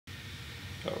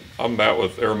I'm Matt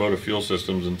with Aeromotive Fuel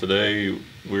Systems, and today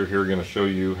we're here going to show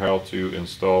you how to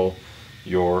install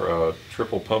your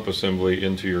triple pump assembly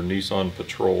into your Nissan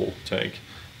Patrol tank.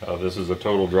 This is a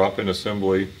total drop-in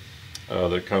assembly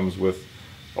that comes with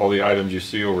all the items you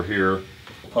see over here.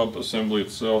 Pump assembly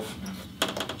itself,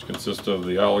 which consists of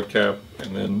the outlet cap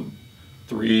and then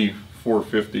 3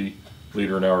 450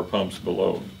 liter an hour pumps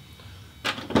below.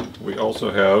 We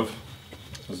also have,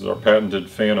 this is our patented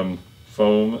Phantom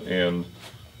foam and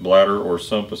bladder or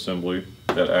sump assembly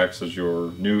that acts as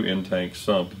your new in-tank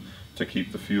sump to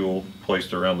keep the fuel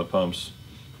placed around the pumps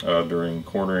during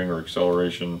cornering or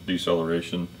acceleration,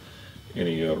 deceleration,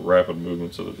 any rapid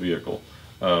movements of the vehicle.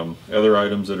 Other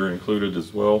items that are included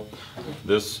as well.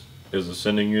 This is a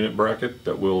sending unit bracket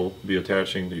that we'll be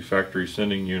attaching the factory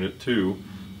sending unit to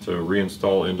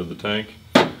reinstall into the tank.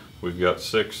 We've got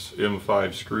 6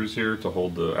 M5 screws here to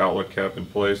hold the outlet cap in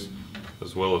place,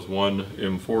 as well as 1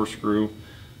 M4 screw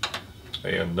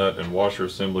and nut and washer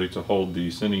assembly to hold the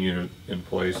sending unit in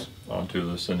place onto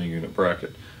the sending unit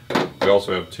bracket. We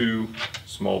also have 2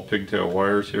 small pigtail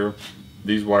wires here.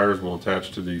 These wires will attach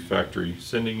to the factory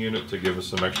sending unit to give us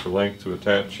some extra length to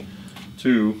attach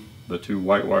to the 2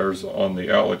 white wires on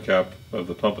the outlet cap of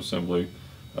the pump assembly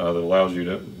that allows you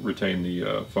to retain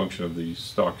the function of the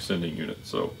stock sending unit.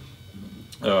 So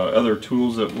other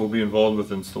tools that will be involved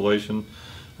with installation,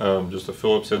 just a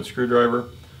Phillips head screwdriver,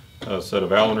 a set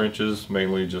of Allen wrenches,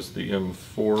 mainly just the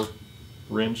M4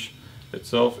 wrench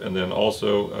itself, and then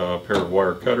also a pair of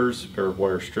wire cutters, a pair of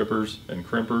wire strippers and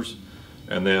crimpers,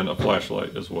 and then a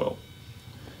flashlight as well.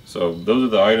 So those are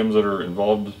the items that are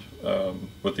involved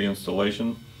with the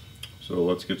installation. So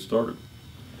let's get started.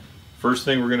 First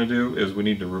thing we're going to do is we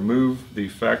need to remove the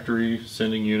factory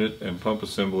sending unit and pump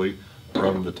assembly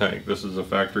from the tank. This is a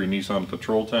factory Nissan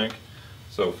Patrol tank.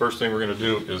 So first thing we're going to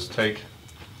do is take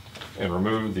and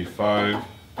remove the 5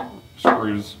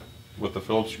 screws with the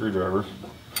Phillips screwdriver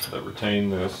that retain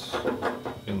this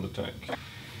in the tank.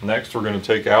 Next, we're going to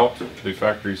take out the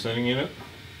factory sending unit.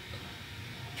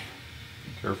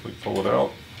 Carefully pull it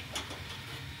out.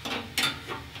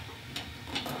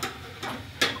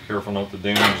 Careful not to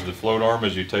damage the float arm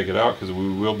as you take it out, because we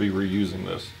will be reusing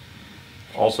this.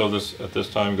 Also, at this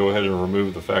time, go ahead and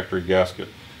remove the factory gasket.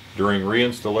 During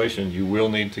reinstallation, you will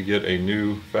need to get a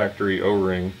new factory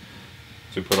O-ring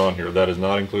to put on here. That is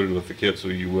not included with the kit, so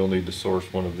you will need to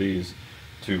source one of these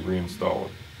to reinstall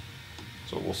it.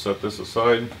 So we'll set this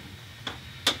aside.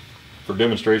 For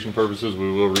demonstration purposes,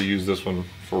 we will reuse this one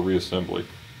for reassembly.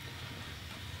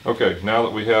 Okay, now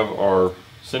that we have our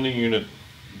sending unit,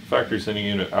 factory sending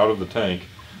unit out of the tank,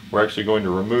 we're actually going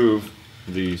to remove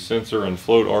the sensor and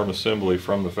float arm assembly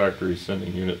from the factory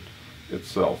sending unit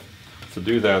itself. To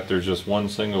do that, there's just one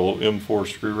single M4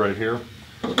 screw right here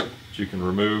that you can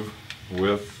remove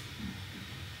with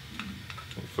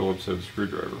a Phillips head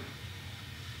screwdriver.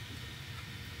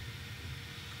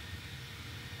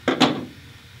 So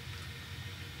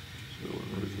we'll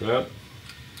remove that.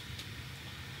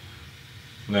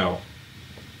 Now,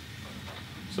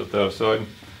 set that aside.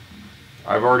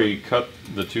 I've already cut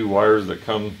the 2 wires that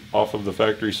come off of the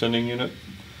factory sending unit.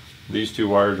 These 2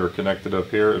 wires are connected up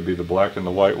here. It would be the black and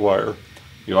the white wire.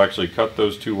 You'll actually cut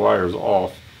those 2 wires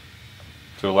off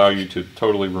to allow you to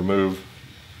totally remove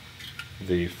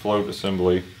the float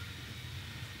assembly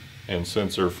and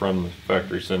sensor from the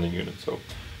factory sending unit. So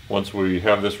once we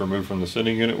have this removed from the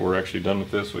sending unit, we're actually done with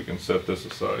this. We can set this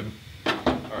aside.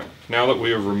 Alright, now that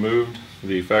we have removed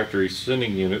the factory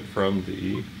sending unit from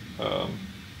the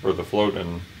the float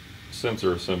and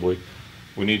sensor assembly,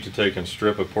 we need to take and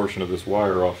strip a portion of this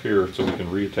wire off here so we can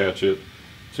reattach it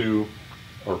to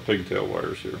our pigtail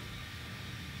wires here.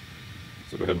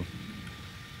 So go ahead and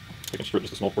take and strip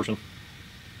just a small portion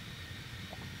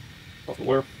off the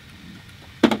wire.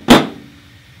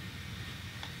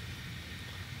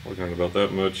 Working on about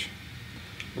that much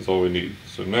is all we need.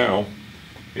 So now,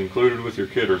 included with your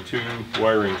kit are 2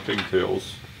 wiring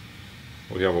pigtails.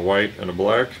 We have a white and a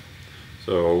black.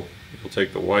 So you'll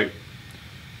take the white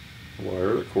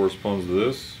wire that corresponds to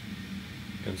this,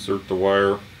 insert the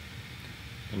wire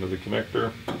into the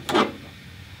connector,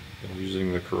 and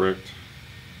using the correct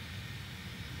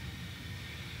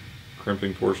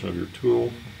crimping portion of your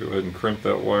tool, go ahead and crimp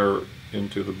that wire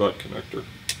into the butt connector.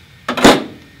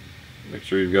 Make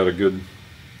sure you've got a good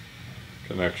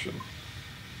connection.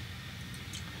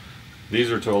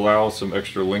 These are to allow some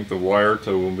extra length of wire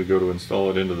to when we go to install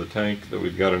it into the tank, that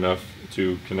we've got enough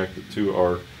to connect it to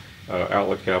our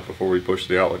outlet cap before we push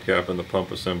the outlet cap and the pump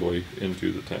assembly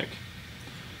into the tank.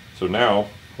 So now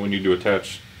we need to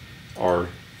attach our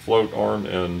float arm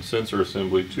and sensor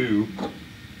assembly to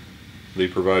the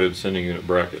provided sending unit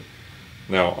bracket.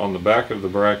 Now on the back of the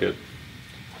bracket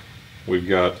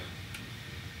there's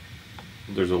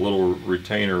a little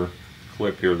retainer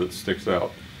clip here that sticks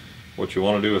out. What you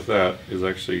want to do with that is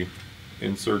actually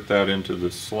insert that into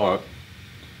the slot,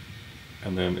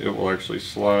 and then it will actually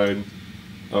slide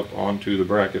up onto the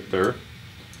bracket there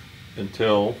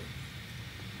until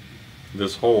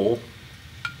this hole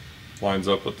lines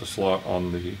up with the slot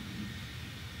on the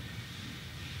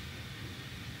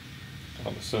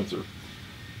sensor.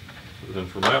 So then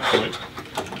from that point,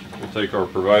 we'll take our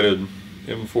provided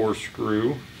M4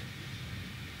 screw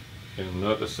and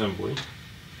nut assembly,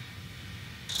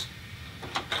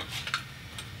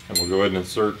 and we'll go ahead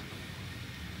and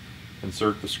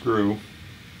insert the screw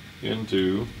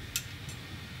into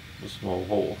the small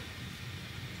hole.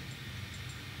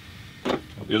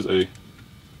 It is a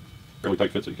fairly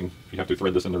tight fit, so you have to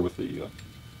thread this in there with the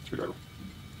screwdriver.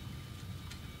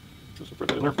 Just thread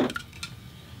that in there.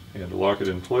 And to lock it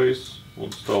in place, we'll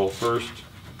install first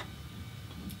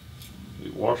the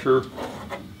washer,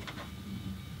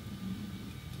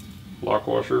 lock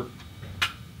washer,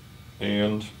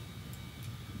 and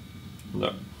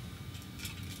nut.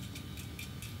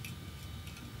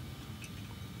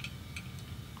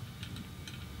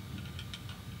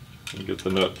 And get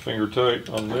the nut finger tight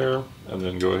on there, and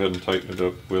then go ahead and tighten it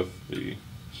up with the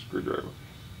screwdriver.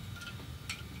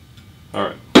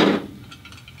 Alright,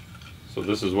 so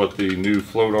this is what the new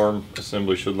float arm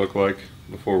assembly should look like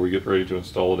before we get ready to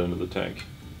install it into the tank.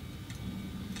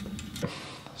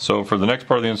 So for the next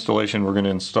part of the installation, we're going to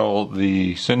install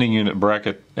the sending unit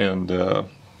bracket and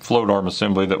float arm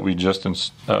assembly that we just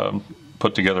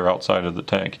put together outside of the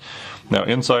tank. Now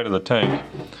inside of the tank,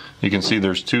 you can see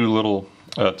there's two little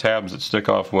tabs that stick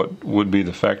off what would be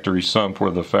the factory sump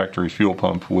where the factory fuel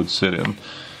pump would sit in.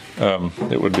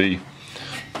 It would be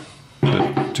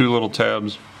the two little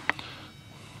tabs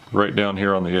right down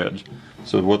here on the edge.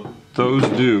 So what those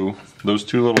do, those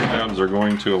two little tabs are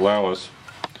going to allow us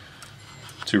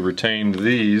to retain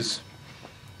these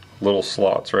little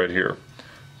slots right here.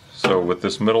 So with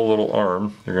this middle little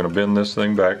arm, you're going to bend this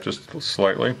thing back just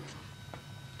slightly.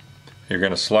 You're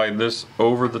going to slide this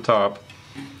over the top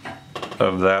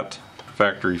of that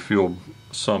factory fuel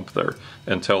sump there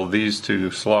until these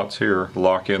two slots here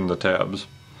lock in the tabs.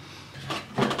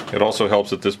 It also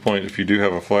helps at this point if you do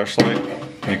have a flashlight,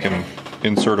 you can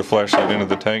insert a flashlight into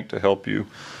the tank to help you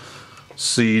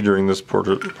see during this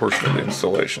portion of the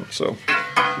installation. So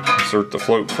insert the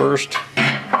float first.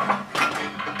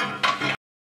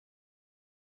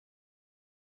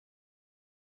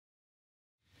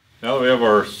 Now that we have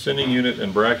our sending unit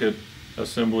and bracket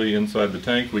assembly inside the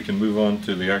tank, we can move on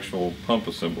to the actual pump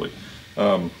assembly.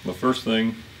 The first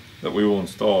thing that we will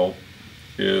install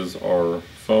is our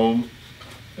foam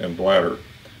and bladder.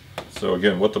 So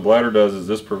again, what the bladder does is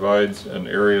this provides an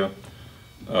area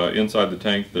inside the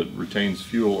tank that retains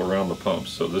fuel around the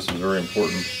pumps. So this is very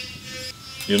important.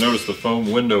 You'll notice the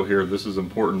foam window here. This is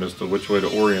important as to which way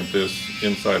to orient this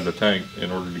inside the tank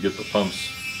in order to get the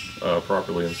pumps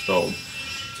properly installed.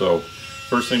 So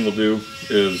first thing we'll do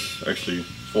is actually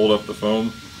fold up the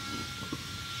foam,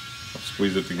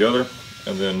 squeeze it together,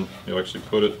 and then you'll actually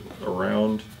put it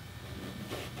around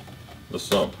the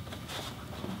sump.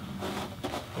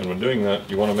 And when doing that,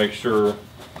 you want to make sure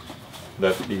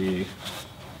that the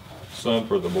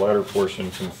sump or the bladder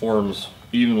portion conforms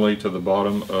evenly to the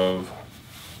bottom of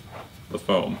the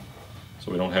foam,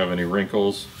 so we don't have any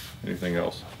wrinkles, anything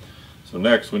else. So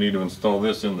next we need to install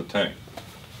this in the tank.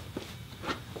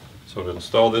 So to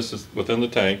install this within the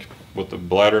tank with the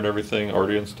bladder and everything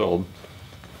already installed,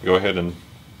 go ahead and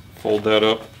fold that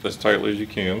up as tightly as you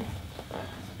can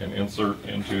and insert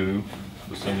into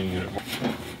the sending unit.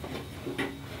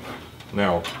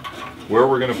 Now, where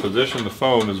we're going to position the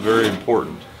foam is very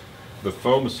important. The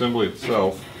foam assembly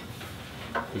itself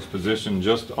is positioned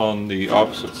just on the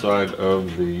opposite side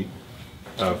of the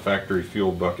factory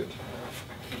fuel bucket.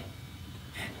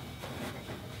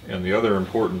 And the other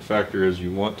important factor is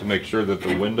you want to make sure that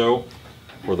the window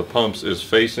for the pumps is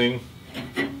facing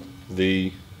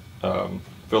the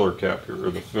filler cap here,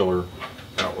 or the filler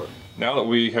outlet. Now that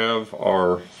we have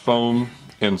our foam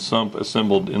and sump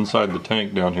assembled inside the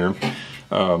tank down here,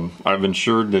 I've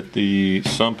ensured that the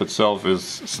sump itself is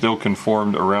still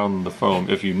conformed around the foam.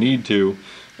 If you need to,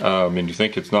 and you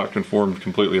think it's not conformed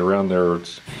completely around there, or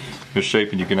it's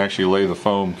misshapen, you can actually lay the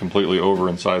foam completely over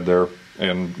inside there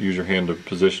and use your hand to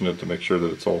position it to make sure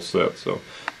that it's all set. So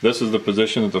this is the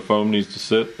position that the foam needs to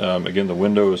sit. Again, the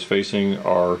window is facing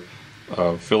our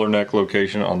filler neck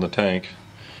location on the tank,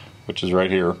 which is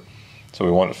right here. So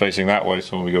we want it facing that way,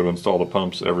 so when we go to install the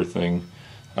pumps, everything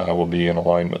will be in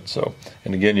alignment. So,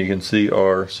 and again, you can see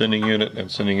our sending unit and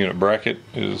sending unit bracket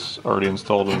is already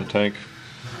installed in the tank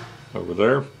over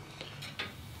there.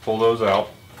 Pull those out.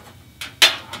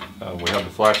 We have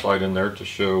the flashlight in there to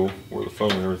show where the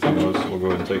phone and everything was, so we'll go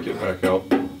ahead and take it back out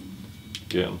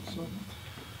again.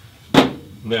 So,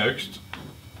 next,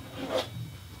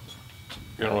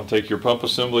 you're going to want to take your pump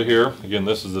assembly here. Again,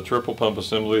 this is the triple pump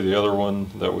assembly. The other one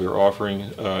that we are offering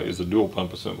is a dual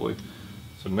pump assembly.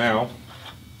 So now,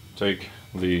 take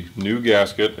the new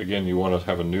gasket. Again, you want to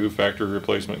have a new factory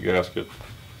replacement gasket,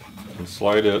 and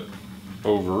slide it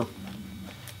over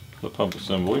the pump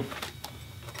assembly,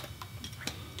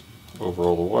 over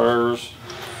all the wires.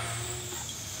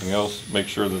 Anything else, make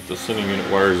sure that the sending unit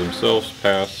wires themselves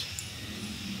pass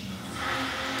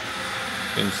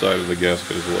inside of the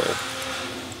gasket as well.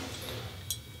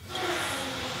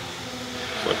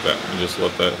 Just like that, and just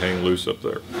let that hang loose up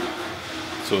there.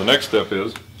 So the next step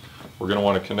is, we're going to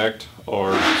want to connect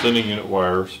our sending unit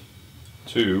wires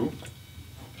to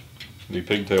the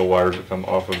pigtail wires that come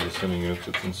off of the sending unit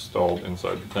that's installed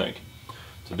inside the tank.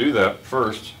 To do that,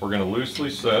 first we're going to loosely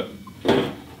set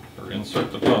or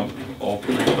insert the pump, all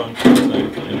three pumps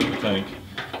into the tank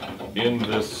in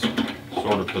this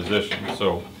sort of position.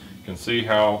 So you can see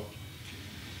how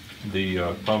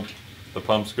the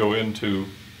pumps go into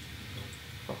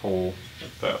the hole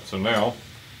like that. So now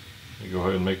you go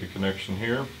ahead and make a connection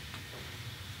here. At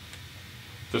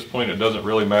this point, it doesn't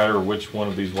really matter which one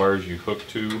of these wires you hook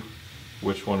to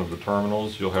which one of the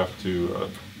terminals. You'll have to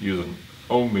use an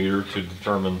ohm meter to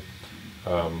determine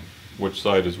which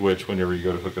side is which whenever you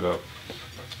go to hook it up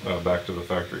back to the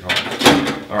factory harness.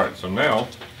 Alright, so now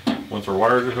once our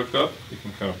wires are hooked up, you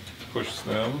can kind of push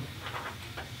them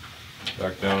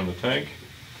back down in the tank,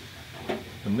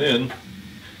 and then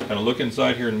kind of look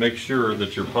inside here and make sure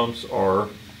that your pumps are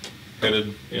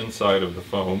headed inside of the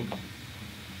foam.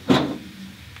 As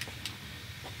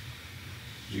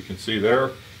you can see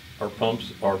there, our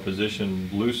pumps are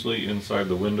positioned loosely inside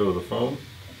the window of the foam.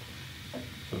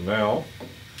 So now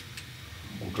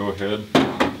we'll go ahead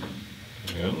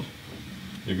and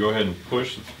you go ahead and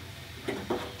push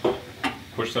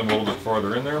them a little bit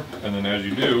farther in there, and then as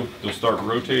you do, you'll start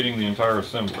rotating the entire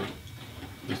assembly,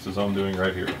 just as I'm doing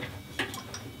right here.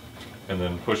 And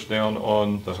then push down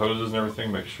on the hoses and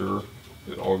everything, make sure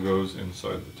it all goes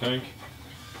inside the tank.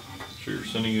 Make sure your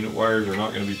sending unit wires are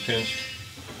not going to be pinched.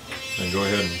 Then go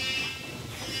ahead and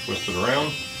twist it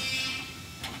around.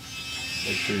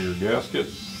 Make sure your gasket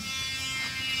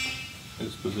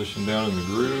is positioned down in the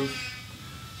groove.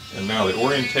 And now the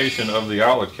orientation of the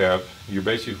outlet cap, you're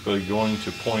basically going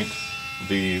to point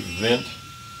the vent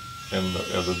and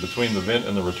between the vent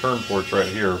and the return ports right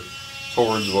here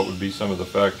towards what would be some of the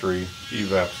factory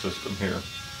evap system here.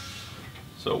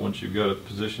 So once you've got it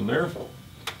positioned there,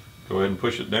 go ahead and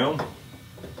push it down.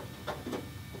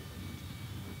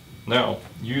 Now,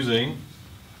 using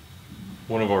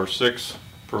one of our 6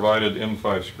 provided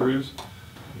M5 screws,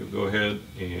 you'll go ahead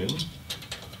and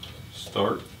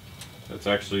start. That's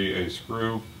actually a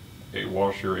screw, a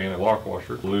washer, and a lock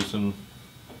washer. Loosen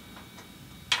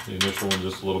the initial one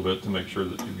just a little bit to make sure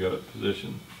that you've got it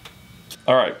positioned.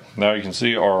 Alright, now you can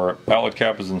see our outlet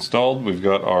cap is installed. We've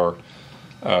got our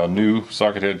new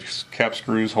socket head cap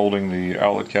screws holding the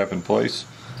outlet cap in place.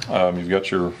 You've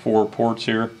got your 4 ports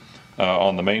here.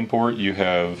 On the main port you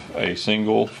have a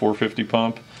single 450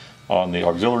 pump. On the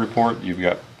auxiliary port you've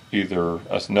got either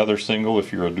another single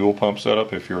if you're a dual pump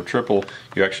setup. If you're a triple,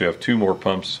 you actually have 2 more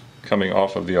pumps coming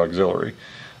off of the auxiliary.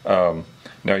 Now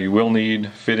you will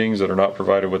need fittings that are not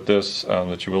provided with this,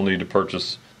 that you will need to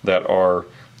purchase, that are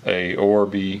a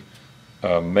ORB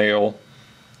male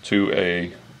to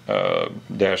a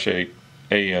dash 8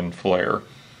 AN flare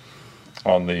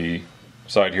on the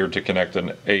side here to connect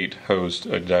a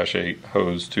dash 8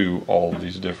 hose to all of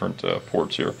these different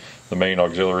ports here. The main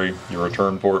auxiliary, your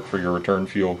return port for your return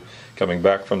fuel coming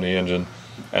back from the engine,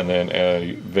 and then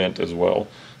a vent as well.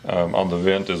 On the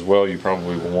vent as well, you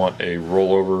probably will want a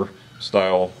rollover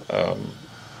style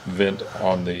vent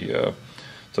on the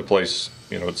to place,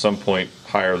 at some point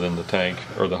higher than the tank,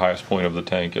 or the highest point of the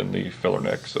tank in the filler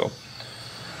neck. So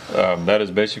that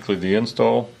is basically the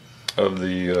install of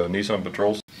the Nissan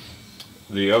Patrol.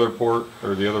 The other port,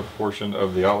 or the other portion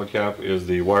of the outlet cap, is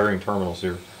the wiring terminals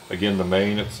here. Again, the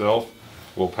main itself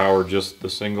will power just the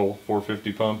single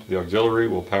 450 pump. The auxiliary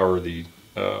will power the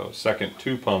second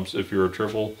 2 pumps if you're a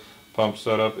triple pump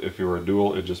setup. If you're a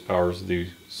dual, it just powers the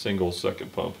single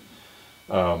second pump.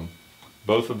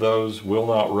 Both of those will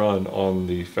not run on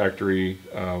the factory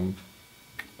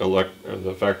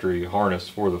factory harness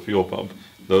for the fuel pump.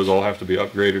 Those all have to be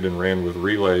upgraded and ran with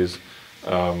relays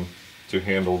to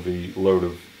handle the load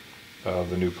of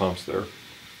the new pumps there.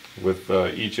 With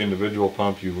each individual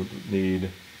pump, you would need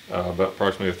about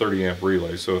approximately a 30 amp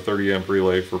relay. So a 30 amp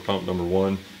relay for pump number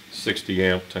 1, 60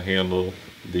 amp to handle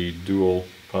the dual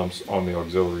pumps on the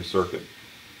auxiliary circuit.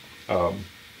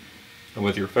 And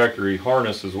with your factory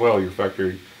harness as well, your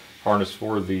factory harness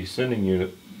for the sending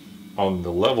unit on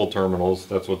the level terminals,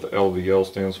 that's what the LVL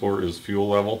stands for, is fuel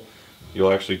level.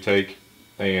 You'll actually take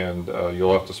and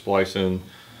you'll have to splice in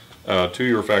to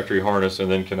your factory harness and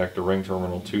then connect a ring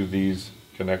terminal to these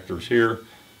connectors here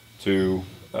to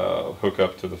hook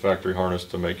up to the factory harness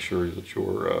to make sure that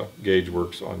your gauge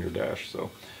works on your dash.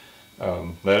 So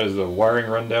that is a wiring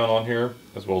rundown on here,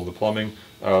 as well as the plumbing.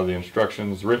 The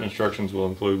instructions, written instructions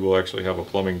we'll actually have a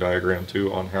plumbing diagram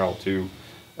too on how to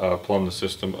plumb the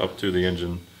system up to the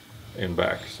engine and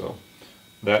back. So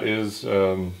that is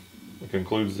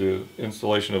concludes the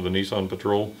installation of the Nissan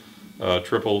Patrol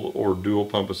triple or dual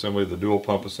pump assembly. The dual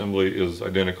pump assembly is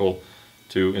identical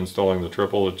to installing the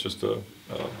triple. It's just a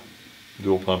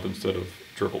dual pump instead of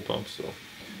triple pump. So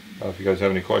if you guys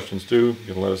have any questions too,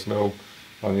 you can let us know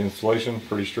on the installation.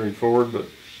 Pretty straightforward, but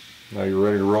now you're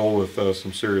ready to roll with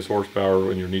some serious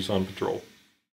horsepower in your Nissan Patrol.